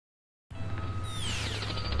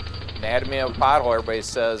Anatomy of a pothole, everybody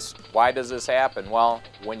says, why does this happen? Well,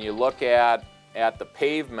 when you look at the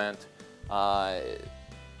pavement,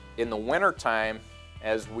 in the wintertime,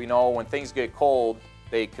 as we know, when things get cold,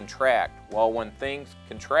 they contract. Well, when things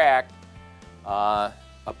contract, a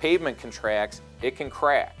pavement contracts, it can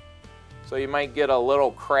crack. So you might get a little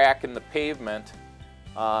crack in the pavement,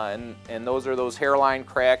 and those are those hairline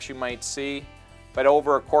cracks you might see. But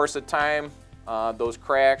over a course of time, those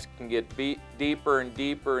cracks can get deeper and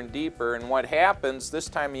deeper and deeper. And what happens this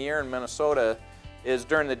time of year in Minnesota is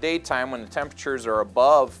during the daytime when the temperatures are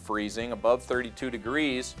above freezing, above 32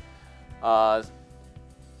 degrees,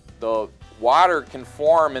 the water can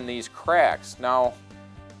form in these cracks. Now,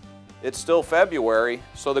 it's still February,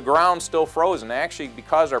 so the ground's still frozen. Actually,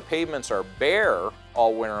 because our pavements are bare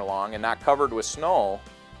all winter long and not covered with snow,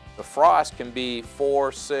 the frost can be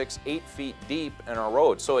 4, 6, 8 feet deep in our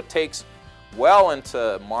roads. So it takes well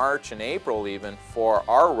into March and April even for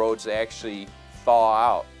our roads to actually thaw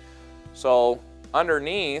out. So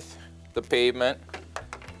underneath the pavement,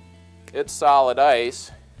 it's solid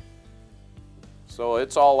ice. So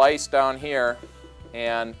it's all ice down here,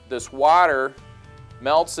 and this water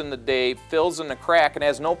melts in the day, fills in the crack, and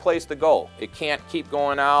has no place to go. It can't keep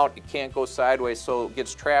going out, it can't go sideways, so it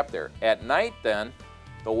gets trapped there. At night then,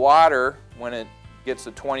 the water, when it gets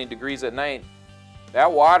to 20 degrees at night,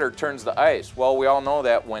 that water turns to ice. Well, we all know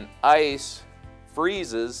that when ice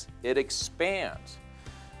freezes, it expands.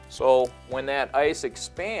 So when that ice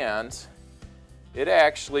expands, it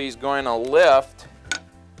actually is going to lift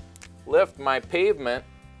my pavement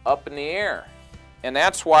up in the air. And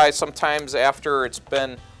that's why sometimes after it's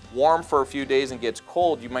been warm for a few days and gets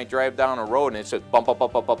cold, you might drive down a road and it's just bump, bump,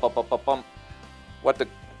 bump, bump, bump, bump, bump, bump. What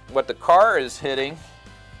the car is hitting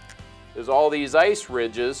is all these ice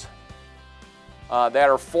ridges that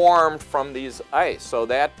are formed from these ice. So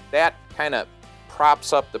that kind of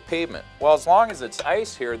props up the pavement. Well, as long as it's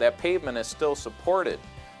ice here, that pavement is still supported.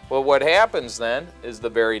 But what happens then is the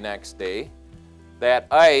very next day, that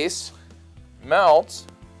ice melts.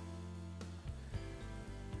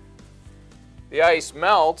 The ice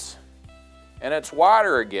melts and it's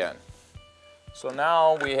water again. So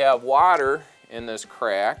now we have water in this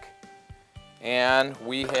crack and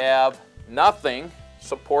we have nothing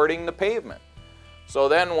supporting the pavement. So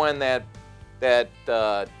then when that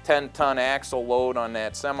 10-ton axle load on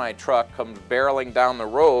that semi-truck comes barreling down the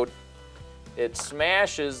road, it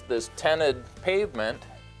smashes this tented pavement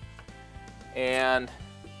and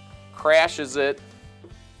crashes it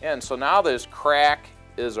in. So now this crack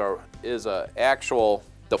is a actual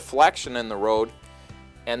deflection in the road,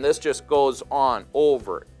 and this just goes on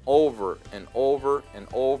over and over and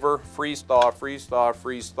over, freeze thaw, freeze thaw,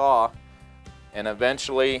 freeze thaw, and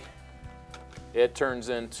eventually it turns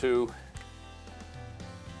into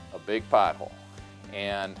a big pothole.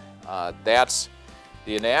 And that's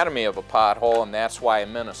the anatomy of a pothole, and that's why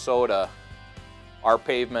in Minnesota our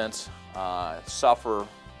pavements suffer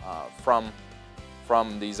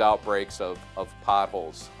from these outbreaks of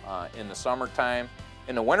potholes in the summertime.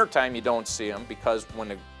 In the wintertime, you don't see them because when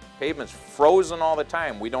the pavement's frozen all the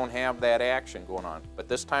time, we don't have that action going on. But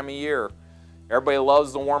this time of year, everybody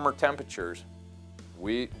loves the warmer temperatures.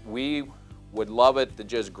 We would love it to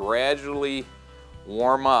just gradually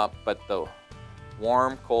warm up, but the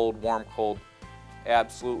warm, cold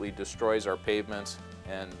absolutely destroys our pavements,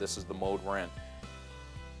 and this is the mode we're in.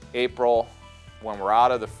 April, when we're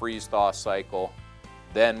out of the freeze-thaw cycle,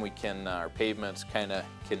 then we can, our pavements kind of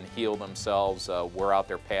can heal themselves. We're out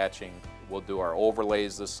there patching. We'll do our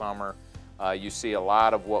overlays this summer. You see a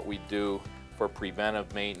lot of what we do for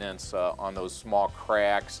preventive maintenance on those small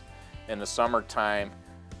cracks. In the summertime,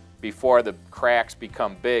 before the cracks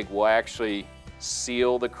become big, we'll actually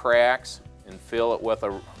seal the cracks and fill it with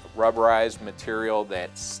a rubberized material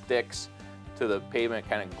that sticks to the pavement,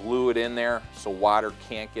 kind of glue it in there so water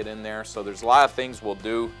can't get in there. So there's a lot of things we'll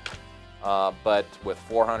do, but with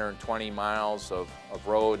 420 miles of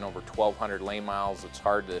road and over 1,200 lane miles, it's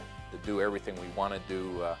hard to do everything we want to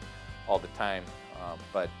do all the time.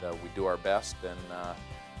 But we do our best, and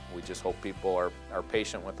we just hope people are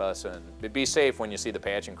patient with us, and be safe when you see the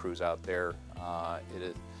patching crews out there.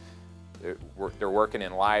 They're working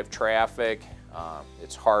in live traffic.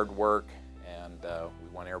 It's hard work, and we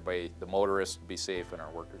want everybody, the motorists, to be safe and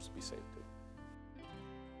our workers to be safe too.